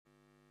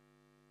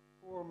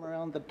Form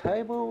around the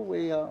table.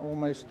 We are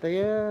almost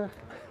there.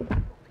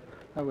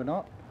 No, we're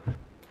not.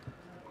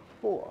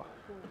 4.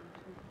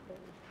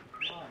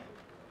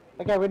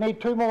 Okay, we need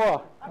 2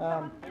 more.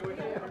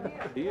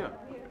 Here.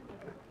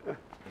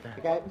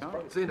 Okay.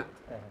 Seen it.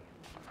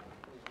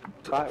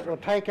 Right, we'll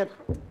take it.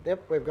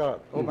 Yep, we've got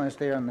it. Almost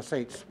there in the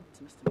seats.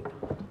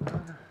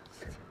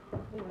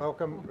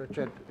 Welcome,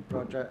 Richard,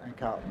 Roger and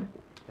Carl.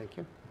 Thank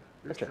you.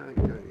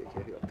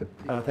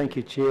 Thank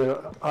you, Chair.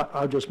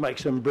 I'll just make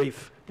some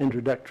brief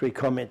introductory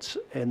comments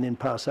and then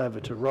pass over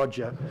to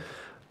Roger.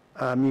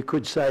 You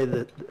could say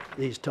that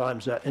these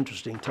times are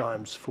interesting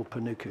times for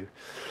Panuku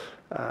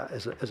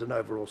as an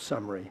overall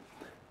summary.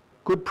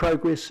 Good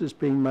progress is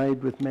being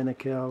made with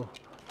Manukau,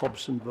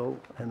 Hobsonville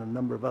and a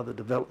number of other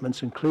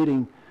developments,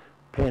 including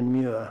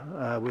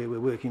Panmure, where we're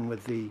working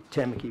with the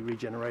Tamaki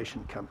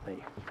Regeneration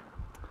Company.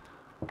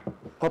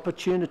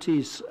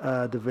 Opportunities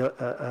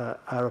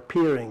are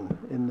appearing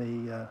in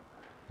the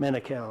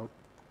Manukau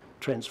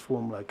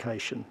transform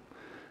location,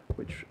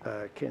 which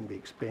can be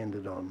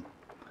expanded on.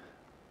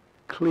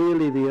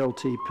 Clearly the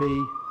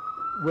LTP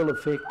will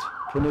affect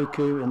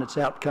Panuku and its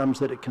outcomes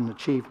that it can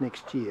achieve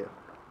next year.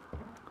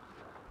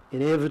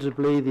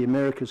 Inevitably, the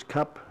America's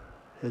Cup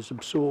has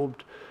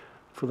absorbed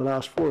for the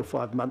last 4 or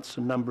 5 months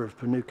a number of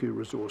Panuku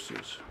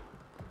resources.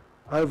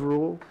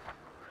 Overall,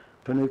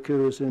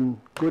 Panuku is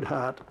in good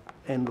heart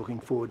and looking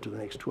forward to the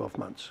next 12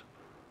 months.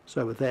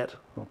 So with that,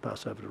 I'll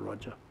pass over to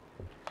Roger.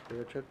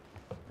 Richard.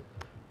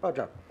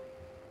 Roger.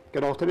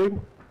 Good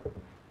afternoon.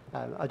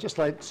 I'd just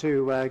like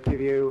to give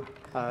you,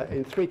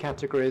 in 3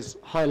 categories,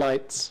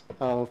 highlights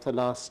of the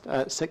last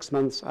 6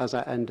 months as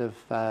at end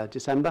of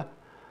December,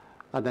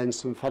 and then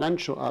some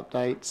financial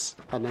updates,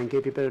 and then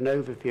give you a bit of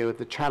an overview of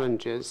the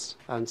challenges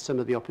and some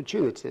of the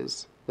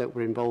opportunities that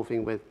we're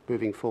involving with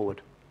moving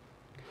forward.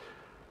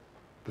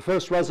 The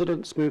first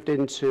residents moved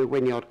into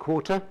Wynyard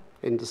Quarter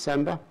in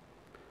December.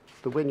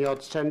 The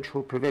Wynyard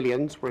Central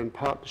Pavilions were in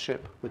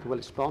partnership with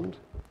Willis Bond,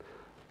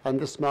 and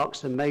this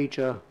marks a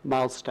major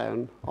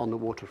milestone on the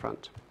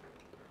waterfront.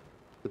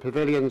 The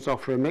pavilions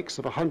offer a mix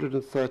of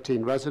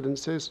 113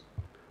 residences,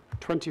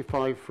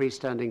 25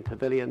 freestanding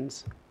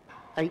pavilions,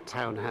 8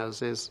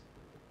 townhouses,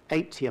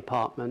 80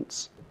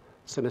 apartments,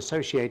 some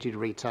associated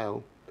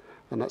retail,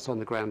 and that's on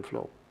the ground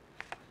floor.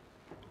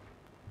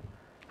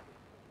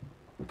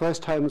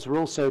 First homes were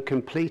also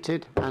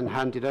completed and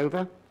handed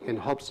over in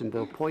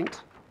Hobsonville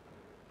Point.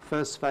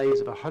 First phase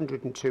of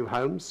 102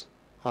 homes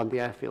on the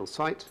airfield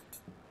site.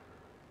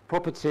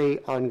 Property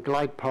on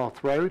Glide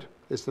Path Road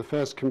is the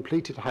first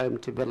completed home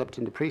developed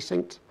in the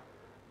precinct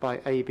by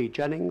A.B.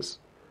 Jennings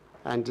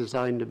and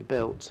designed and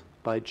built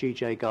by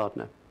G.J.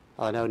 Gardner.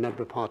 I know a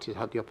number of parties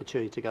had the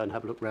opportunity to go and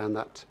have a look around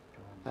that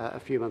a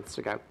few months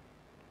ago.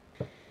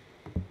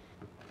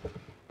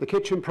 The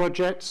kitchen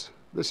project,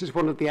 this is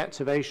one of the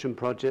activation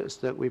projects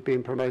that we've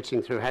been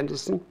promoting through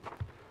Henderson.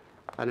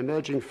 And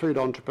emerging food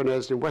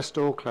entrepreneurs in West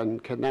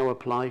Auckland can now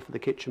apply for the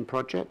kitchen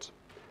project.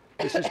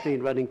 This has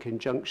been run in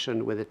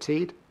conjunction with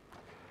ATEED.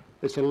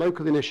 It's a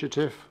local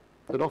initiative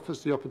that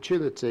offers the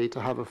opportunity to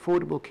have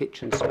affordable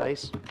kitchen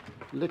space,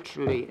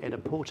 literally in a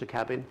porter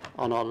cabin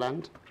on our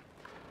land.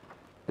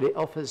 And it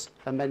offers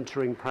a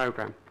mentoring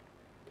program.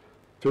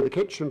 Through the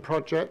kitchen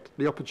project,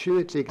 the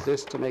opportunity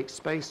exists to make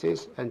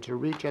spaces and to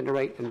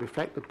regenerate and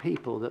reflect the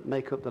people that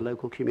make up the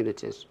local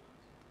communities.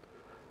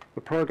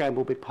 The program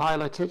will be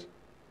piloted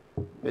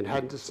in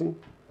Henderson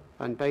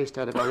and based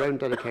out of our own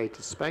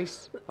dedicated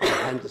space on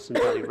Henderson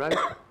Valley Road.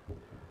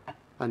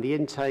 And the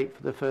intake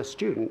for the first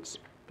students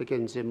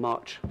begins in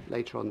March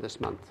later on this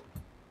month.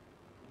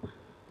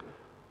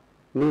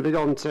 Moving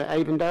on to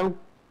Avondale,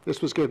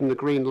 this was given the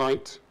green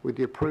light with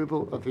the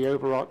approval of the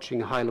overarching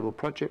high-level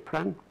project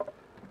plan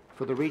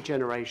for the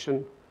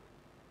regeneration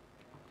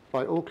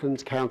by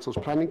Auckland Council's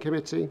Planning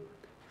Committee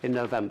in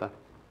November.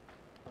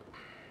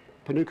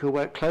 Panuku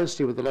worked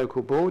closely with the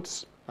local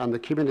boards and the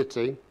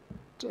community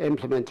to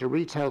implement a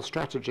retail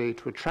strategy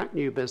to attract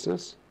new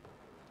business,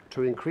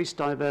 to increase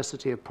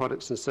diversity of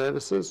products and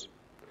services.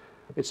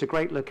 It's a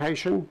great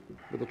location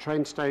with a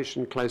train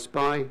station close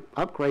by,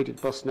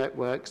 upgraded bus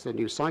networks and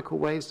new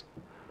cycleways,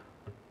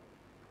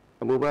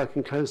 and we're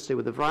working closely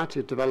with a variety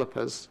of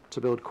developers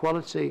to build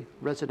quality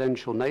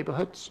residential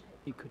neighbourhoods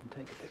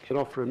that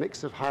offer a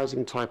mix of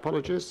housing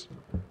typologies,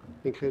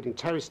 including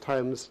terraced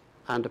homes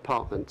and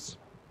apartments.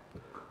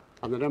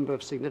 And a number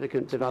of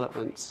significant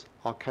developments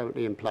are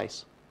currently in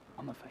place.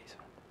 On the face.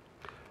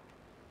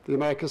 The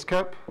America's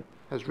Cup,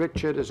 as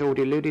Richard has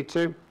already alluded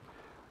to,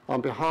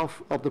 on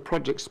behalf of the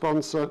project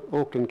sponsor,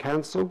 Auckland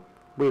Council,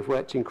 we've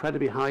worked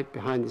incredibly hard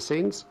behind the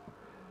scenes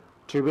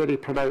to really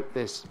promote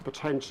this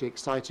potentially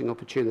exciting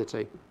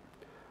opportunity.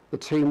 The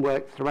team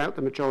worked throughout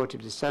the majority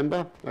of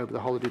December over the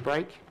holiday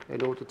break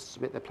in order to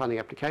submit their planning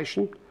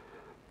application,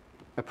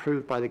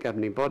 approved by the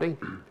governing body.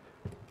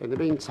 In the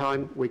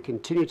meantime, we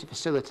continue to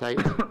facilitate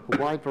a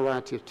wide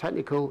variety of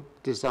technical,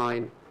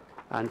 design,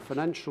 and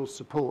financial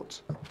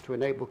support to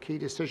enable key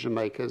decision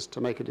makers to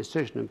make a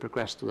decision and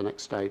progress to the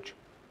next stage.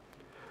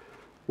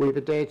 We've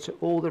adhered to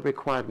all the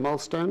required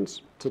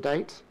milestones to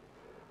date,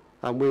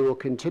 and we will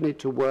continue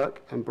to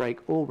work and break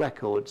all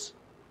records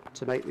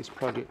to make this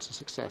project a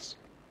success.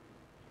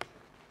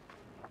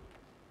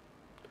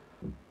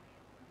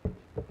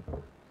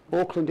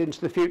 Auckland into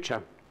the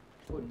future.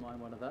 Wouldn't mind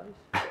one of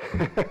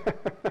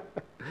those.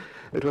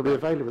 It'll be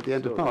available at the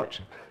end of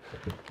March.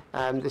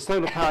 The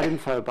solar powered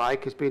info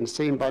bike has been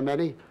seen by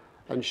many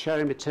and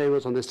showing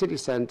materials on the city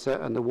centre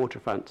and the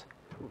waterfront.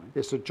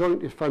 It's a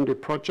jointly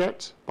funded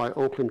project by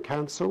Auckland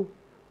Council,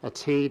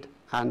 ATEED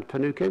and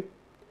Panuku.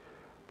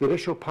 The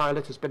initial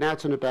pilot has been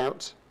out and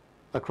about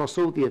across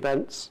all the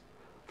events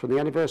from the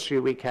anniversary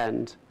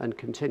weekend and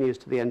continues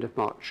to the end of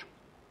March.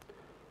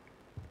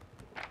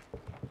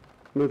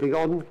 Moving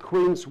on,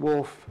 Queen's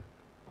Wharf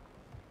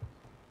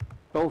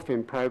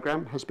Dolphin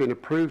Programme has been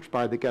approved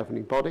by the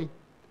governing body.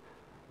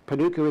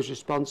 Panuku is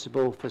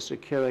responsible for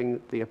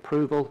securing the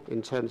approval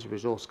in terms of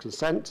resource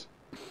consent,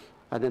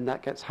 and then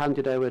that gets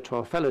handed over to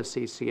our fellow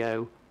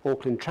CCO,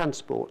 Auckland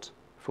Transport,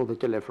 for the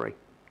delivery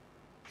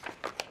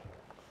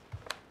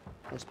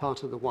as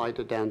part of the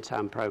wider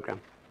downtown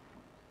programme.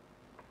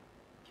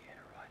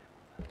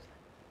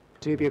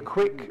 To give you a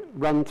quick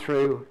run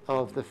through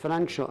of the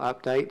financial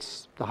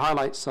updates, the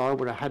highlights are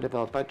we're ahead of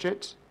our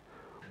budget.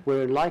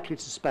 We're likely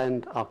to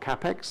spend our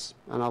capex,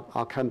 and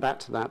I'll come back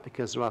to that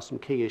because there are some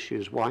key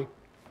issues why.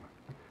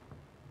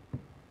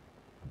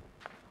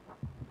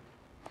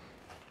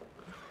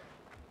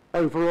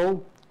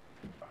 Overall,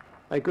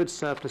 a good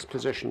surplus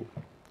position.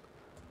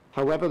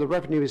 However, the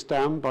revenue is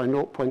down by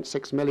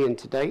 0.6 million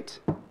to date,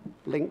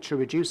 linked to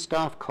reduced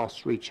staff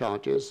cost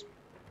recharges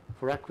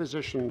for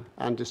acquisition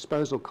and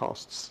disposal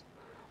costs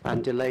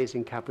and delays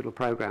in capital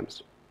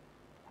programmes.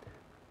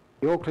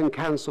 The Auckland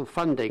Council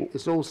funding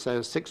is also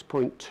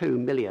 6.2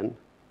 million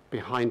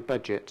behind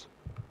budget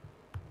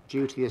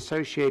due to the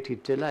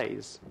associated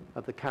delays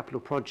of the capital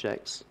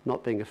projects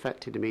not being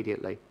affected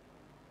immediately.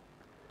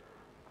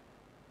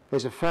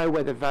 There's a fair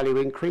weather value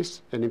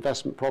increase in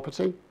investment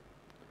property,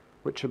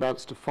 which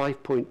amounts to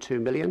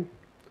 5.2 million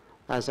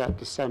as at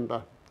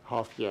December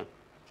half year.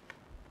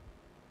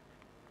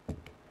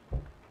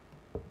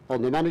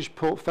 On the managed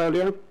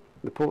portfolio,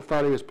 the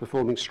portfolio is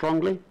performing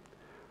strongly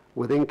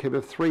with income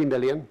of 3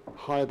 million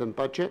higher than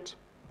budget.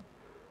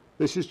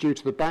 This is due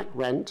to the back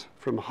rent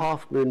from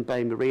Half Moon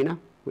Bay Marina,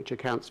 which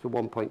accounts for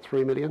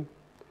 1.3 million.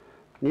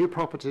 New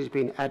properties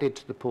being added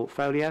to the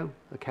portfolio,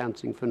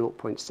 accounting for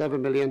 0.7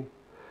 million,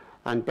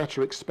 and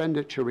better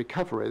expenditure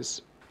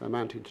recoveries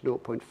amounting to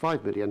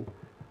 0.5 million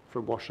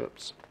from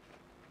wash-ups.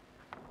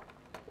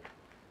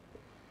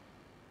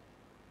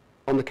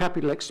 On the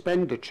capital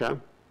expenditure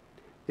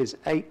is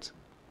get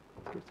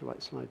the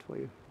right slide for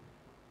you.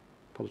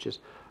 Apologies.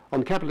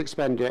 On capital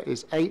expenditure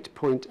is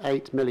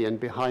 8.8 million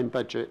behind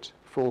budget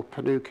for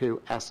Panuku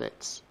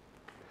assets.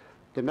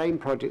 The main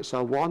projects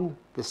are one,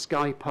 the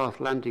Sky Path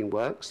landing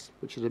works,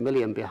 which is 1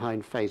 million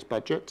behind phase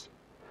budget,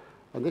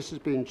 and this has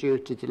been due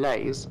to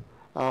delays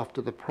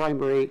after the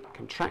primary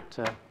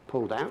contractor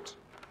pulled out,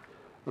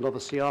 and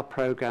obviously our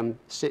programme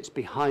sits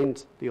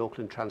behind the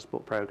Auckland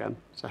Transport programme,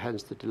 so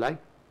hence the delay.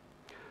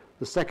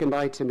 The second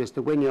item is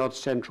the Wynyard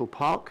Central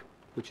Park,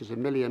 which is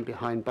 1 million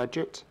behind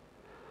budget.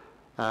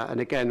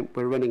 And again,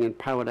 we're running in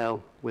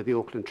parallel with the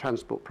Auckland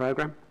Transport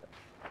programme.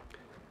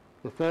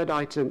 The third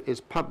item is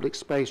public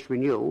space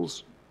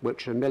renewals,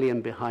 which are 1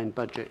 million behind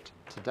budget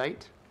to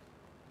date.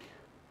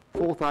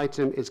 Fourth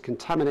item is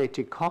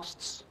contaminated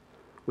costs.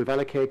 We've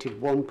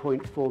allocated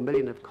 1.4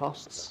 million of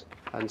costs,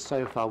 and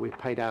so far we've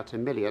paid out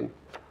 1 million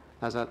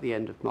as at the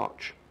end of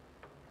March.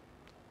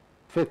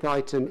 Fifth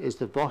item is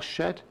the Voss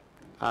shed,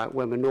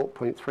 when we're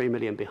 0.3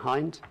 million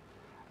behind.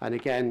 And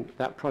again,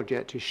 that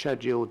project is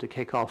scheduled to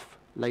kick off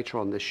later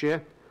on this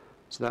year,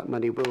 so that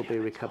money will be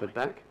recovered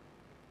back.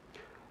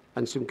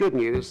 And some good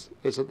news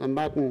is that the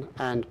Madden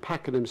and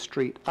Pakenham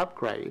Street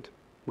upgrade,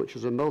 which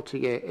is a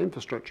multi-year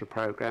infrastructure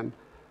programme,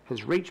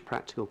 has reached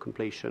practical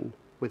completion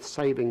with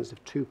savings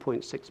of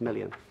 2.6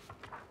 million.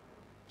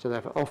 So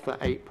therefore, off the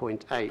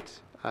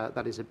 8.8,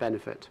 that is a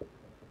benefit.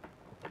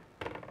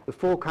 The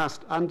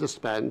forecast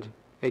underspend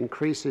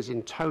increases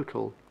in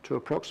total to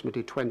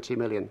approximately 20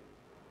 million.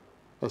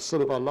 As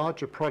some of our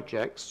larger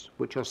projects,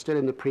 which are still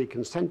in the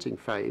pre-consenting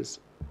phase,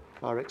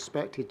 are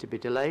expected to be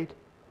delayed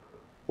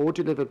or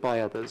delivered by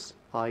others,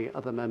 i.e.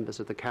 other members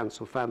of the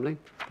council family.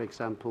 For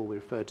example, we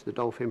refer to the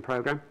Dolphin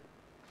programme.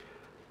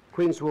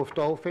 Queen's Wharf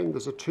Dolphin,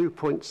 there's a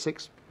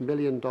 $2.6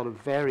 million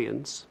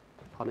variance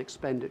on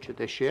expenditure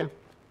this year.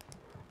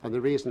 And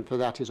the reason for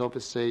that is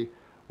obviously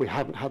we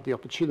haven't had the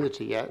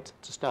opportunity yet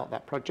to start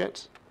that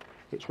project.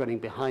 It's running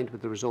behind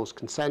with the resource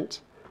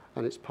consent,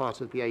 and it's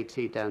part of the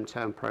AT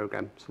Downtown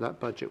programme, so that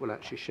budget will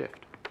actually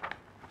shift.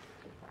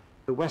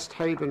 The West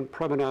Haven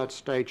Promenade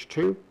Stage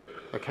 2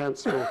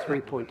 accounts for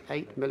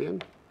 3.8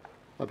 million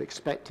of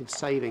expected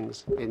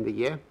savings in the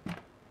year.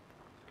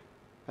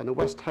 And the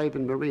West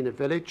Haven Marina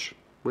Village,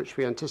 which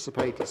we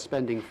anticipated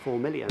spending 4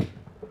 million,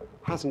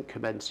 hasn't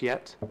commenced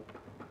yet.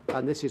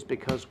 And this is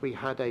because we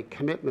had a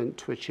commitment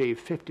to achieve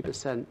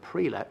 50%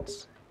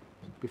 pre-lets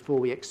before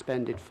we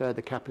expended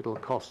further capital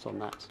costs on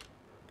that.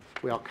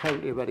 We are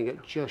currently running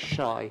at just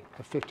shy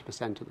of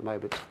 50% at the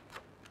moment.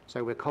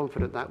 So we're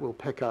confident that will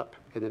pick up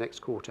in the next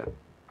quarter.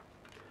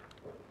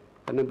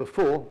 And number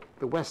 4,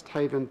 the West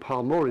Haven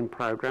Palmoring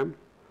programme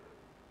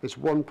is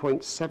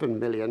 1.7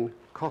 million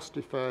cost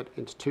deferred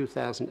into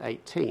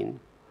 2018.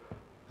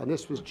 And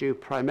this was due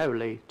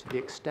primarily to the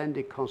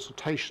extended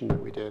consultation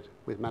that we did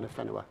with Mana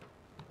Whenua.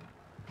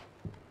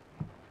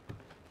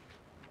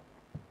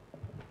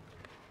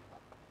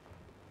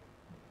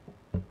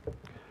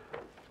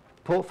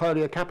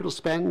 Portfolio capital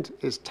spend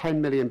is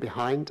 10 million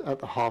behind at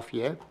the half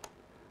year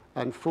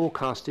and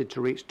forecasted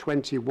to reach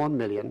 21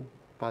 million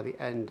by the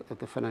end of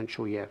the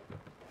financial year.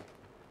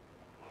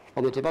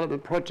 On the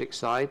development project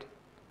side,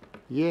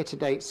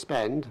 year-to-date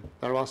spend,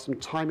 there are some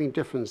timing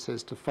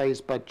differences to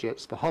phase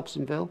budgets for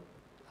Hobsonville,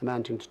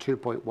 amounting to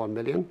 2.1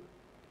 million,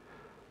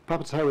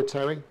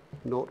 Papatoetoe,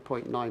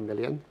 0.9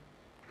 million,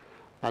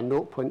 and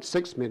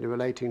 0.6 million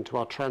relating to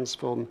our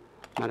Transform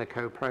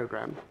Manukau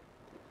programme.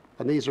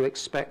 And these are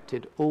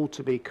expected all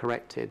to be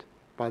corrected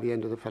by the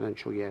end of the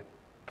financial year.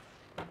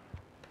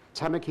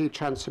 Tamaki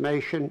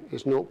Transformation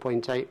is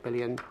 0.8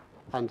 billion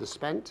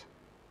underspent,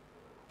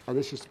 and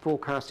this is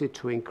forecasted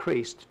to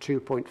increase to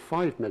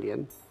 2.5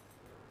 million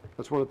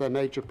as one of their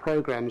major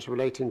programmes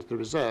relating to the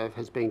reserve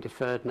has been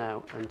deferred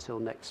now until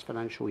next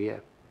financial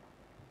year.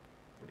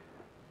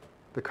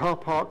 The car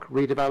park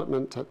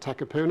redevelopment at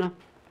Takapuna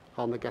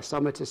on the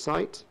Gasometer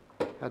site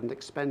had an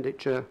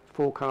expenditure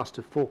forecast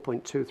of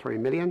 4.23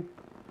 million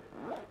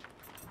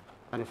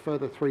and a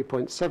further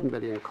 3.7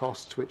 million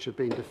costs which have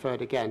been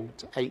deferred again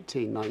to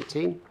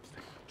 18-19.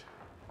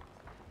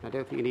 I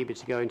don't think you need me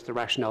to go into the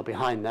rationale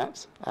behind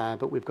that,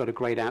 but we've got a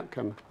great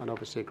outcome and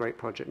obviously a great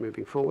project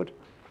moving forward.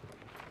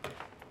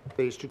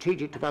 The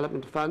Strategic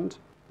Development Fund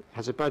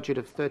has a budget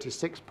of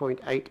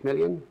 36.8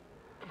 million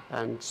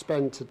and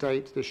spend to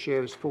date this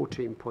year is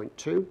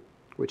 14.2,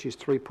 which is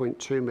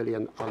 3.2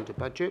 million under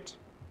budget.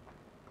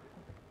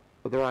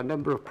 But there are a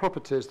number of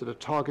properties that are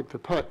targeted for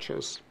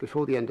purchase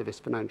before the end of this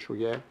financial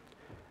year,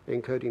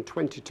 including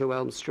 22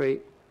 Elm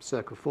Street,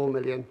 circa 4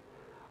 million,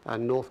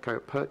 and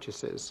Northcote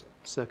purchases,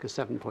 circa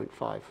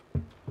 7.5.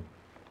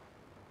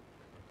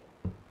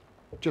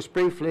 Just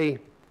briefly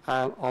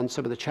on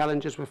some of the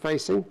challenges we're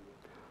facing.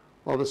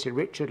 Obviously,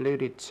 Richard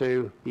alluded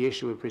to the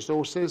issue of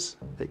resources.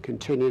 It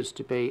continues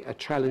to be a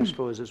challenge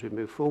for us as we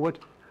move forward.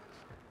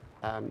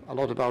 A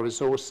lot of our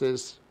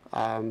resources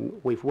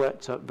we've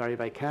worked up very,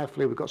 very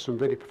carefully. We've got some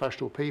really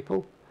professional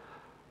people,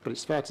 but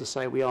it's fair to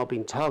say we are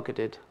being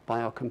targeted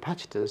by our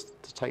competitors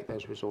to take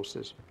those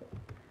resources.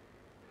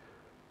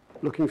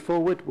 Looking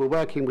forward, we're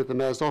working with the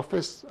Mayor's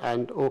Office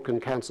and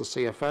Auckland Council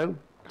CFO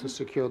to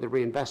secure the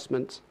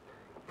reinvestment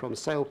from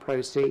sale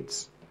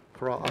proceeds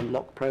for our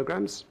unlock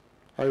programmes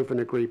over an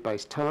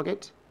agreed-based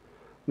target,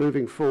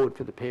 moving forward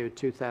for the period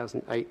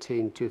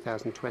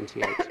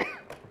 2018-2028.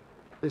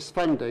 This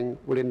funding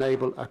will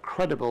enable a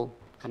credible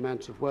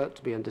amount of work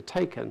to be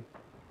undertaken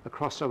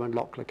across our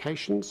unlock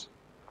locations.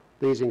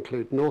 These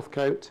include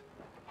Northcote,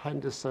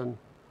 Henderson,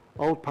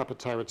 Old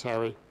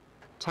Papatoetoe,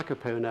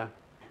 Takapuna,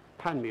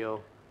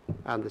 Panmure,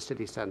 and the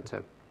city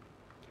centre.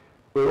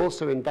 We're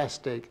also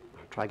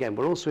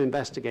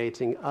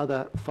investigating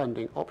other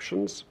funding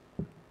options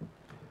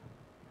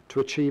to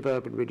achieve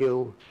urban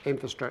renewal,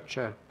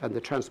 infrastructure and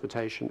the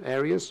transportation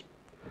areas.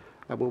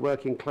 And we're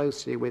working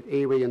closely with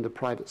iwi and the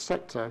private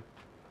sector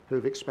who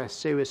have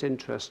expressed serious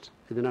interest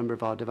in a number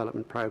of our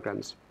development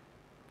programmes.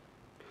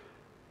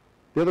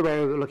 The other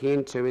area we're looking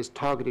into is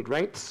targeted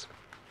rates.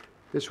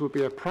 This would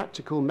be a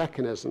practical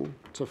mechanism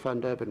to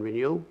fund urban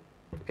renewal,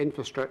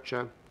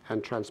 infrastructure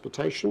and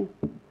transportation.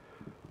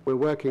 We're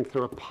working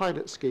through a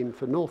pilot scheme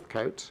for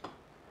Northcote,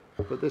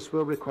 but this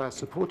will require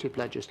supportive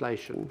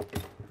legislation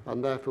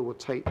and therefore will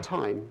take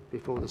time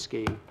before the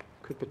scheme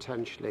could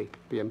potentially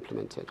be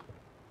implemented.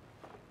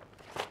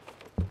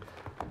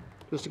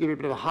 Just to give you a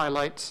bit of a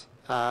highlight,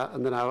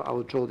 and then I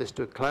will draw this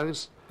to a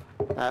close.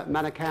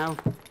 Manukau,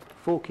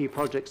 4 key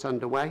projects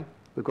underway.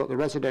 We've got the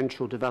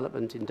residential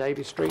development in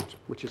Davey Street,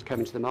 which is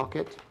coming to the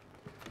market.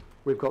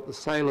 We've got the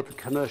sale of the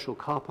commercial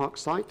car park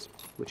site,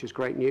 which is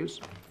great news.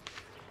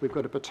 We've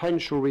got a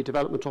potential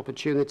redevelopment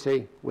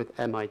opportunity with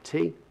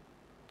MIT.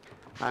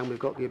 And we've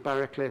got the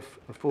Barracliff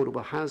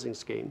Affordable Housing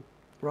Scheme.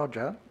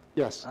 Roger?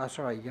 Yes.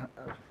 Sorry,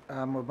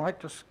 we might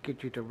just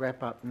get you to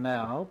wrap up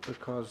now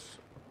because,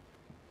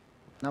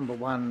 number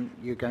one,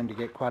 you're going to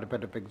get quite a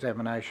bit of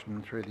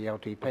examination through the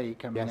LTP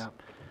coming Yes.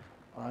 up.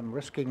 I'm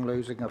risking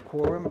losing a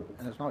quorum,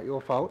 and it's not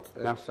your fault.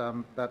 It's,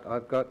 but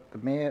I've got the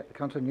Mayor,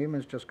 Councillor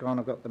Newman's just gone,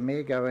 I've got the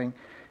Mayor going,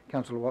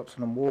 Councillor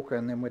Watson and Walker,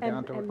 and then we're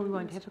down to... And we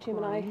won't have a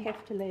Chairman, I quorum.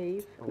 have to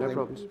leave. No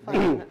problems. 5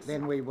 minutes.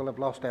 Then we will have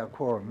lost our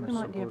quorum. We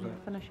might be able to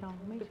finish our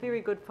A meeting. very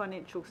good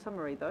financial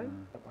summary, though.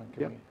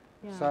 Yep.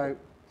 Yeah. So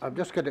I'm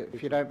just going to,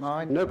 if you don't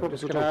mind, No I'm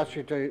problems just at going to all. ask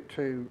you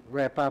to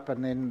wrap up,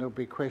 and then there'll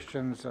be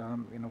questions,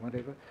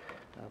 whatever.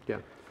 Yeah.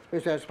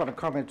 Firstly, I just want to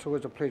comment, it's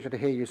always a pleasure to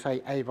hear you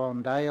say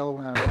Avondale.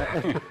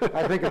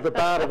 I think of the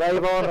Bard of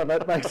Avon, and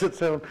that makes it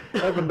sound,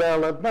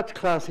 Avondale, a much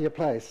classier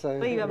place, so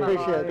Leave him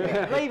appreciate alone.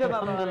 that. Leave him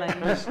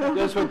alone.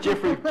 That's what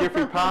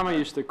Jeffrey Palmer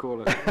used to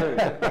call it too. They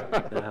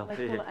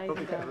call it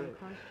Avondale in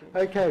Christchurch.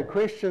 Okay,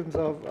 questions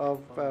of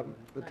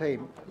the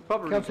team.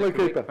 Probably Councillor the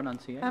correct Cooper. Um,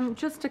 pronunciation.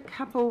 just a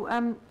couple,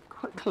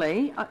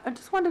 quickly. I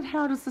just wondered,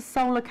 how does the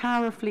solar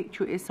car reflect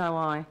your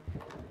SOI?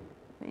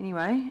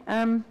 Anyway,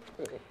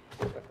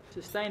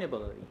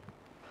 Sustainability,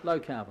 low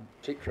carbon.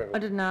 I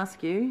didn't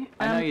ask you.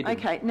 I know you didn't.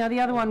 Okay, now the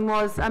other one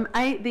was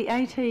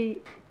the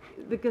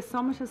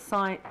gasometer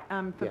site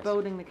for Yes.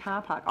 building the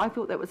car park. I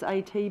thought that was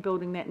AT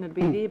building that and it'd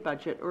be their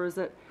budget, or is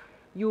it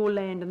your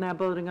land and they're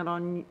building it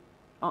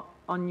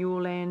on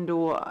your land,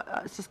 or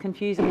it's just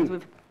confusing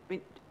because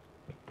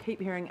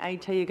keep hearing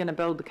AT are going to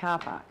build the car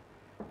park.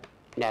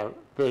 No,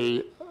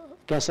 the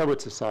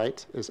gasometer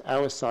site is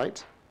our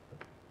site,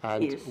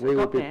 and Yes, we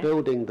will got be that.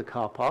 building the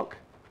car park,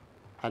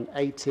 and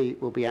AT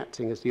will be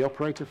acting as the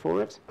operator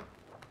for it,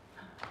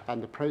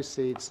 and the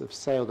proceeds of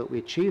sale that we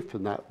achieve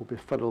from that will be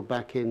funneled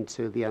back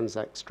into the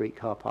Anzac Street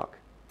car park.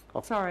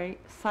 Sorry,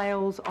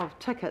 sales of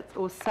tickets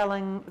or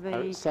selling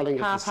the selling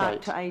of car the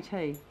park site. to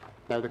AT?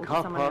 Now, the Or to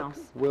car someone park else.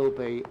 will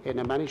be in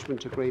a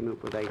management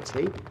agreement with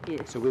AT,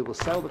 Yes. so we will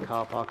sell the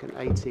car park and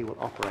AT will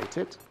operate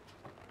it,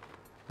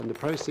 and the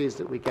proceeds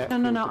that we get No,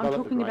 from no, the no, I'm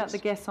development talking about rights- the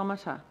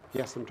gasometer.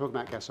 Yes, I'm talking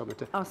about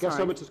gasometer. Oh, sorry.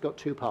 Gasometer's got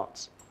two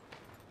parts.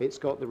 It's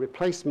got the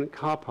replacement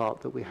car park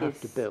that we have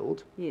to Yes.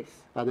 build, Yes,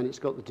 and then it's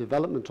got the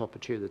development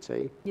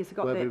opportunity yes, I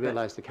got where that we bit.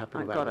 realise the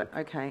capital I value. got it,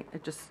 okay.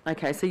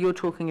 Okay, so you're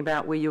talking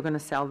about where you're going to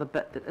sell the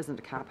bit that isn't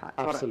a car park.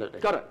 Got it. Absolutely.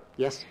 Got it.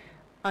 Yes.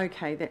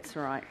 Okay, that's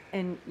all right.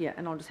 And yeah,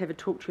 and I'll just have a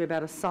talk to you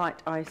about a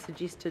site I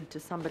suggested to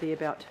somebody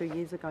about 2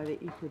 years ago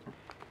that you could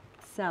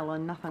sell,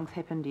 and nothing's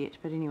happened yet.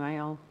 But anyway,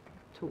 I'll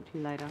talk to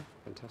you later.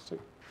 Fantastic.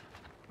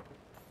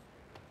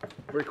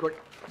 Very quick.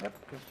 Yep,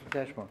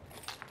 Councillor Cashmore.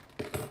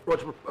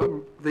 Roger,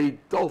 the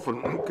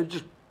Dolphin, could you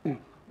just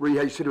read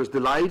how you said it was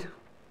delayed?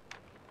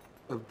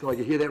 Did I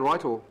hear that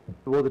right, or?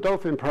 Well, the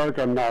Dolphin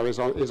programme now is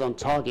on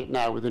target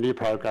now with the new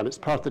programme. It's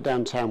part of the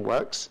downtown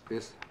works.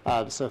 Yes.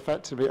 So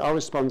effectively, our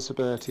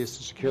responsibility is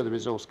to secure the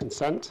resource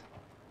consent,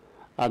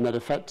 and then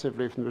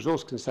effectively from the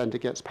resource consent, it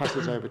gets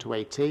passes over to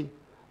AT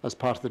as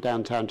part of the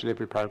downtown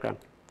delivery programme.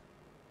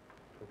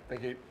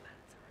 Thank you.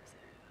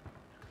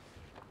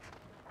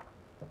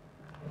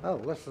 Oh,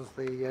 this is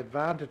the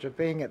advantage of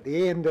being at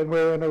the end and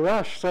we're in a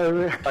rush,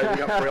 so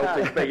Opening up for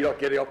LTP, you're not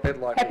getting off that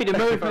like. Happy to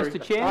move,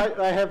 Mr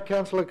Chair. I have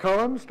Councillor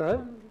Collins,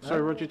 no? So,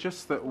 Roger,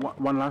 just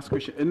one last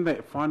question. In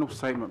that final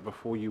statement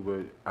before you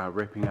were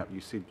wrapping up, you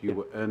said you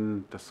were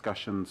in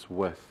discussions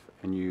with,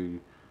 and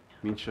you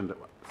mentioned it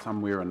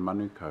somewhere in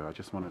Manuko. I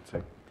just wanted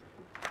to...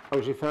 I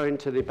was referring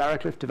to the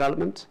Barracliff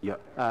development, Yeah.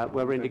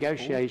 where we're in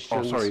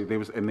negotiations. Oh, sorry, there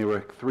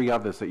were three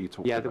others that you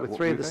talked Yeah, about. there were What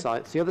three of the they?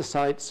 sites. The other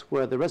sites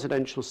were the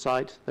residential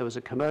site, there was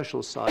a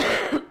commercial site,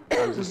 and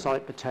there was a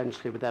site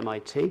potentially with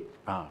MIT.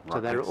 Ah, So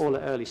right, they're that's- all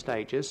at early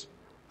stages.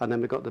 And then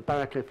we've got the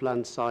Barracliff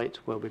land site,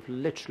 where we've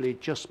literally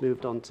just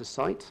moved on to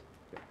site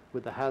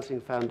with the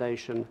Housing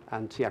Foundation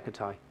and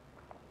Tiakatai.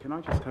 Can I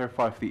just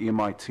clarify if the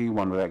MIT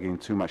one, without getting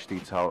too much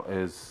detail,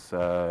 is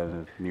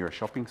near a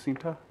shopping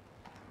centre?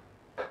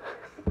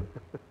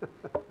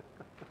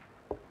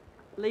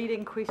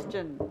 Leading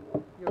question.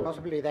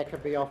 Possibly that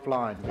could be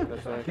offline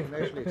because they're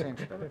commercially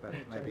sensitive, but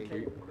maybe.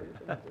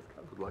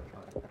 Good luck.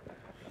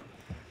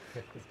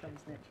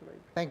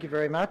 Thank you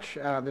very much.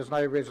 There's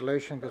no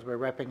resolution because we're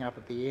wrapping up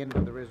at the end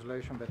of the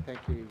resolution, but thank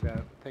you,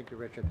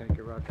 Richard, thank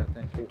you, Roger,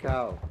 thank you,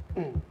 Carl.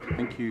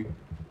 Thank you.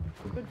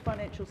 Good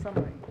financial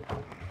summary.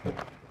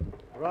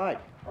 Right,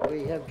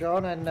 we have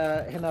John and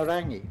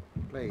Hinarangi,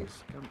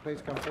 please.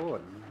 Please come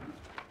forward.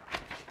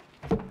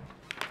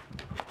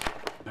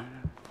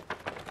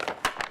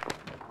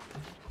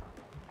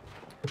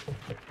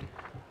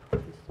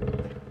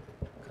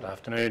 Good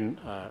afternoon,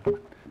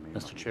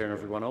 Mr Chair and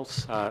everyone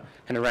else.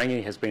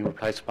 Hinarangi has been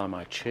replaced by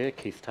my chair,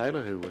 Keith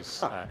Taylor, who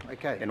was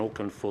okay. in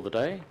Auckland for the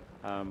day.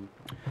 So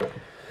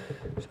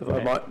if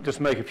I might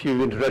just make a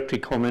few introductory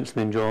comments, and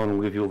then John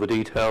will give you all the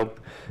detail.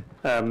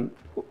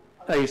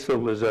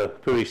 ACIL is a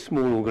very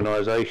small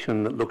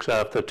organisation that looks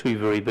after two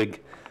very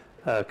big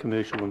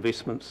commercial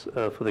investments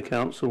for the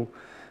council,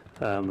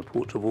 the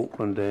Ports of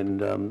Auckland and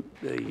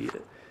the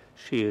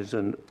shares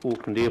in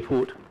Auckland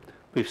Airport.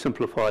 We've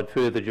simplified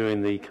further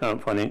during the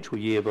current financial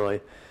year by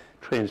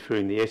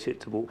transferring the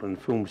assets of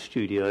Auckland Film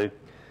Studio,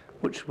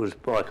 which was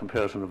by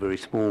comparison a very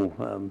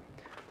small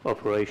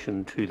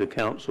operation, to the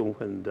council,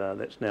 and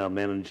that's now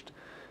managed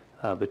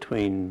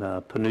between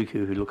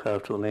Panuku, who look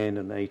after the land,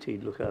 and AT, who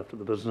look after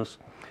the business.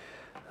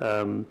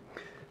 In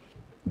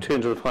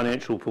terms of the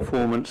financial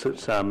performance,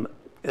 it's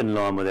in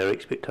line with our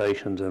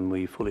expectations, and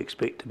we fully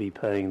expect to be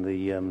paying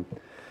the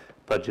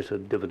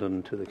budgeted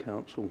dividend to the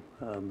council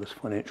this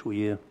financial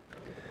year.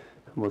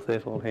 And with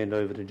that, I'll hand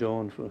over to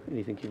John for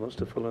anything he wants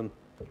to fill in.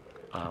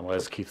 Well,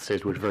 as Keith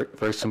says, we're a very,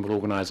 very simple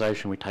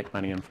organisation. We take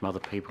money in from other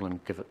people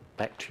and give it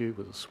back to you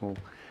with a small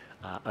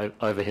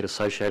overhead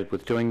associated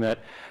with doing that.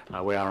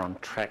 We are on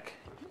track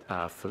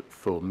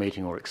for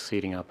meeting or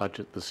exceeding our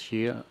budget this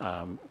year,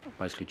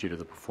 mostly due to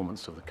the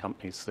performance of the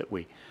companies that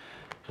we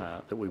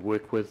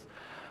work with.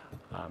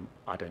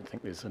 I don't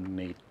think there's a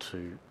need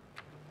to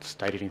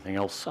state anything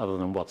else other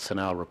than what's in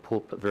our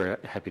report, but very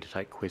happy to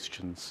take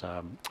questions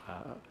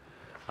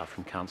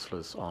from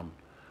councillors on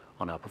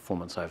our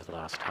performance over the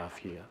last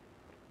half year.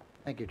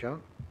 Thank you,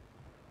 John.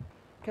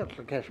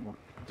 Councillor Cashmore.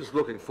 Just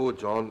looking forward,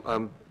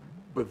 John,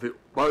 with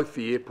both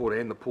the airport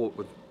and the port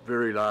with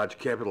very large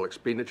capital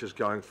expenditures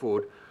going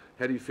forward,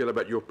 how do you feel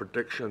about your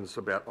predictions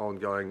about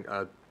ongoing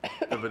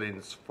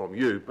dividends from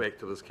you back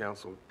to this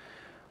council?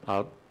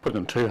 I'll put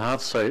them in two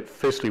halves. So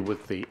firstly,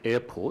 with the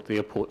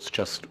airport's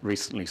just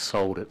recently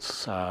sold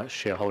its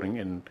shareholding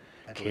in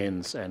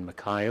Cairns and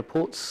Mackay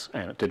airports,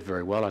 and it did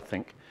very well. I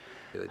think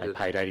they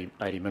paid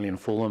 80 million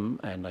for them,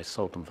 and they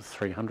sold them for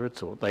 300,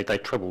 so they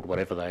tripled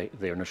whatever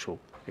their initial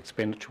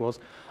expenditure was.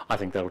 I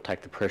think that'll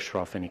take the pressure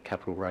off any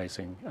capital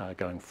raising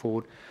going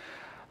forward.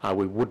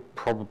 We would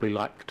probably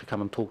like to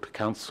come and talk to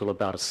council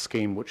about a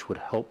scheme which would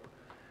help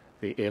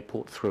the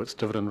airport through its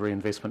dividend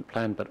reinvestment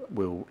plan, but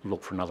we'll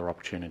look for another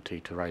opportunity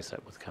to raise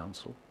that with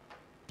council.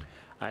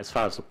 As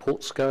far as the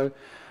ports go,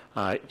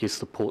 yes,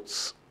 the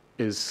ports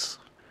is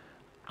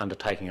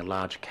undertaking a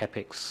large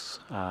capex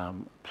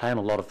plan.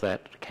 A lot of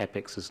that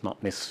capex is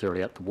not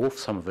necessarily at the wharf.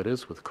 Some of it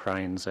is with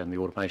cranes and the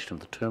automation of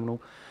the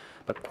terminal,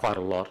 but quite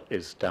a lot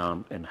is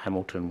down in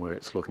Hamilton, where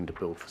it's looking to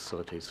build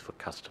facilities for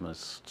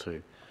customers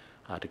to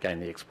gain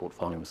the export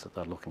volumes that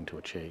they're looking to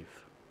achieve.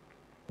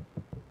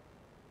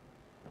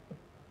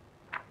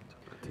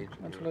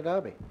 Councillor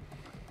Darby.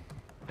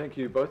 Thank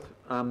you both.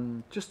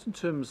 Just in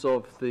terms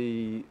of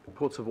the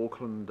Ports of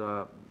Auckland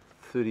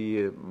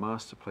 30-year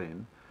master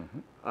plan,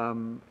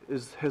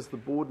 has the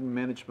board and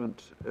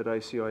management at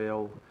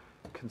ACIL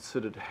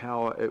considered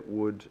how it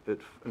would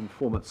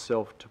inform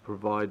itself to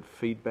provide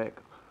feedback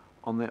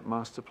on that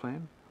master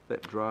plan,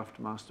 that draft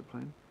master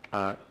plan?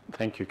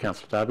 Thank you,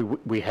 Councillor Darby.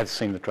 We have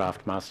seen the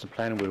draft master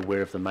plan and we're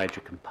aware of the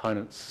major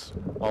components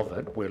of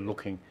it. We're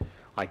looking,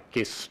 I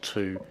guess,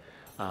 to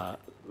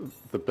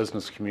the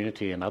business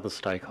community and other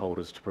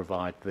stakeholders to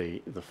provide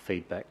the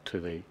feedback to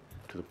the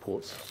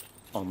ports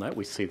on that.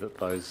 We see that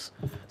those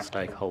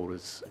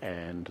stakeholders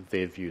and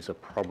their views are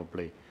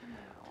probably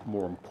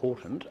more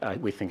important.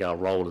 We think our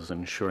role is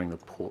ensuring the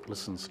port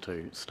listens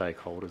to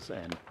stakeholders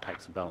and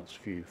takes a balanced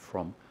view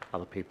from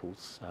other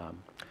people's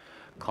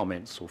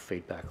comments or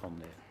feedback on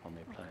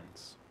their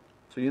plans.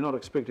 So you're not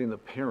expecting the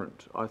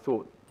parent? I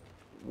thought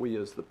we,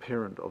 as the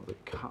parent of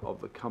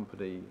the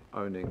company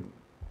owning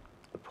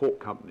the port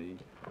company,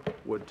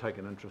 would take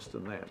an interest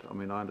in that. I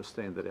mean, I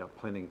understand that our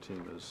planning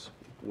team is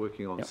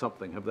working on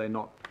something. Have they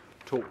not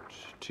talked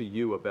to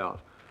you about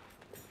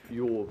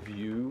your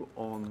view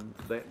on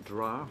that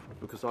draft?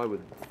 Because I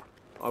would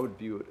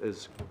view it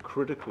as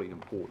critically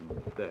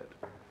important that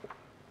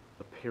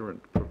the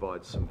parent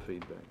provides some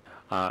feedback.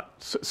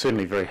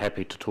 Certainly, very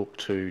happy to talk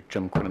to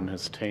Jim Quinn and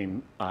his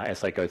team as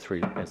they go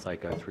through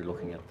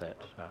looking at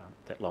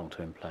that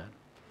long-term plan.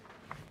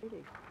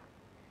 Really?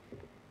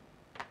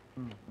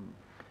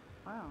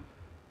 Wow.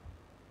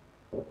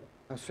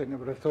 I certainly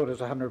would have thought as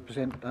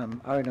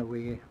 100% owner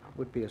we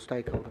would be a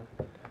stakeholder.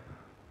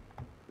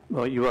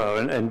 Well, you are,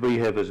 and we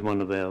have as one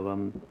of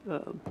our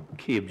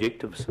key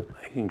objectives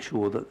making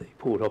sure that the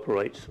port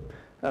operates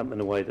in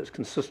a way that's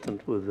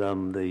consistent with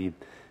the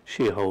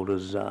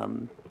shareholders'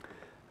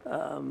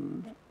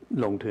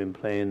 long-term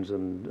plans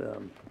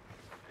and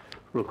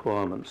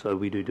requirements. So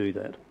we do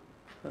that.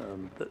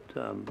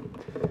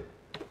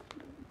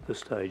 This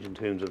stage, in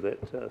terms of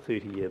that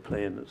 30-year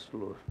plan, it's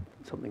sort of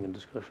something in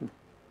discussion.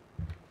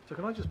 So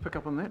can I just pick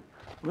up on that?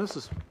 Well, this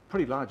is a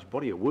pretty large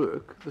body of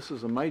work. This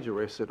is a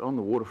major asset on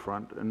the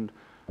waterfront, and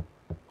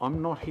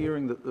I'm not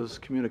hearing that there's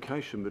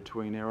communication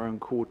between our own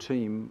core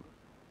team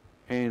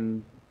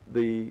and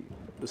the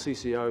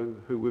CCO,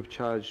 who we've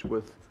charged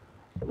with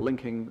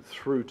linking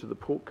through to the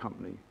port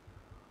company.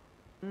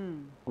 I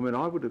mean,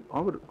 I would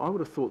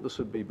have thought this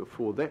would be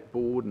before that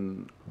board,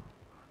 and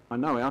I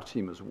know our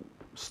team is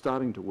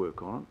starting to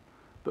work on it.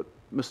 But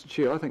Mr.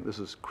 Chair, I think this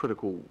is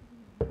critical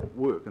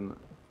work, and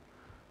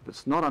if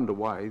it's not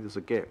underway, there's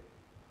a gap.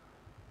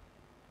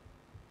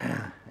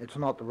 It's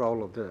not the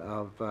role of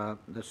the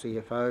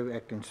CFO,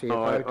 acting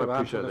CFO, to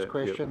answer this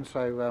question. Yep.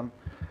 So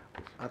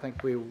I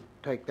think we'll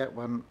take that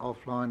one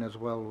offline as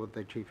well with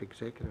the chief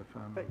executive.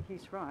 But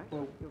he's right.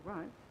 Well, you're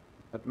right.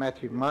 But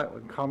Matthew might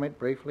comment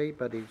briefly,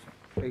 but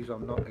please,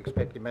 I'm not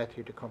expecting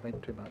Matthew to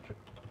comment too much.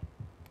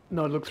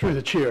 No, look, through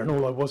the chair, and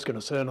all I was going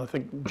to say, and I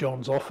think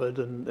John's offered,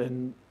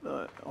 and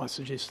I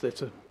suggest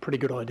that's a pretty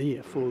good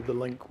idea for the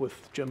link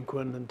with Jim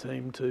Quinn and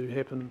team to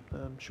happen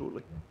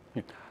shortly.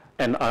 Yeah.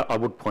 And I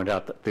would point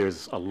out that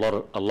there's a lot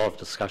of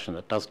discussion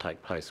that does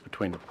take place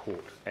between the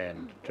port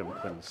and Jim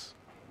Quinn's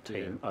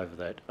team over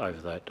that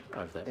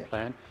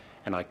plan.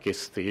 And I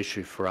guess the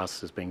issue for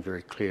us is being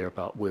very clear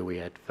about where we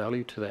add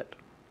value to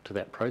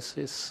that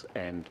process,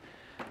 and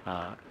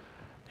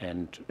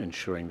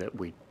ensuring that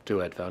we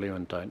do add value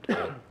and don't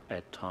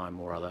add time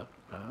or other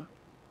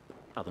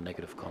other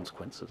negative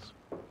consequences.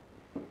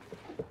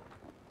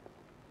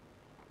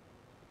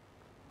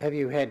 Have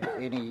you had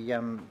any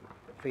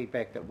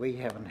feedback that we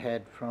haven't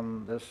had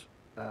from this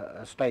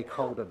a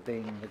stakeholder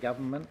being the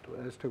government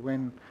as to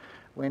when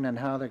and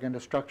how they're going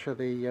to structure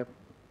the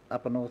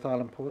Upper North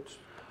Island Ports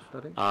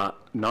study?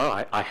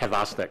 No, I have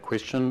asked that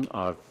question.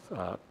 I've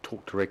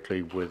talked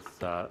directly with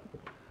the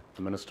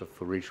Minister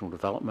for Regional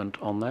Development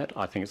on that.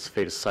 I think it's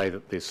fair to say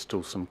that there's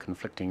still some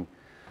conflicting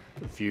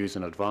views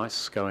and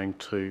advice going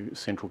to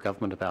central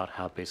government about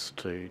how best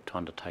to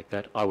undertake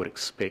that. I would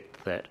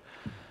expect that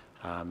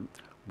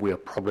we're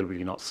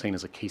probably not seen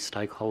as a key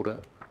stakeholder,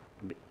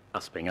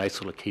 us being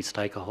ACIL a key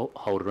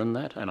stakeholder in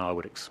that, and I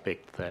would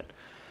expect that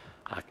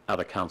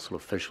other council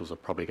officials are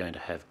probably going to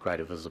have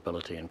greater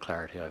visibility and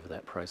clarity over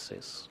that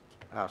process.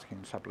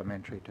 Asking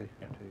supplementary to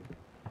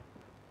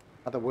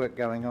other work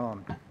going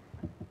on.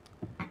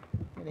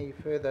 Any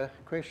further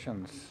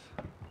questions?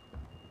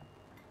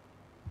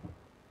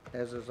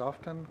 As is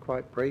often,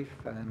 quite brief,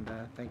 and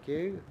thank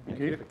you. Thank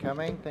you for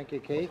coming. Thank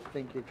you, Keith.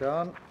 Thank you,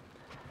 John.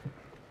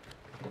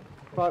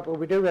 Right, well,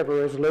 we do have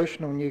a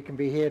resolution, and you can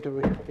be here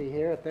to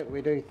hear it, that we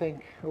do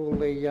think all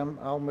the...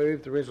 I'll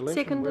move the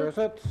resolution. Seconded. Where is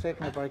it?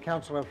 Seconded by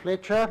Councillor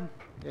Fletcher.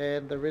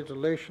 And the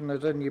resolution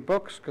is in your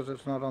books, because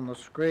it's not on the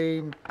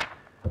screen.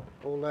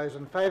 All those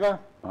in favour?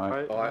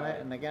 Aye. Aye.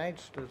 And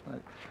against? There's no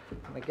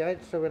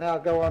against. So we now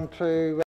go on to...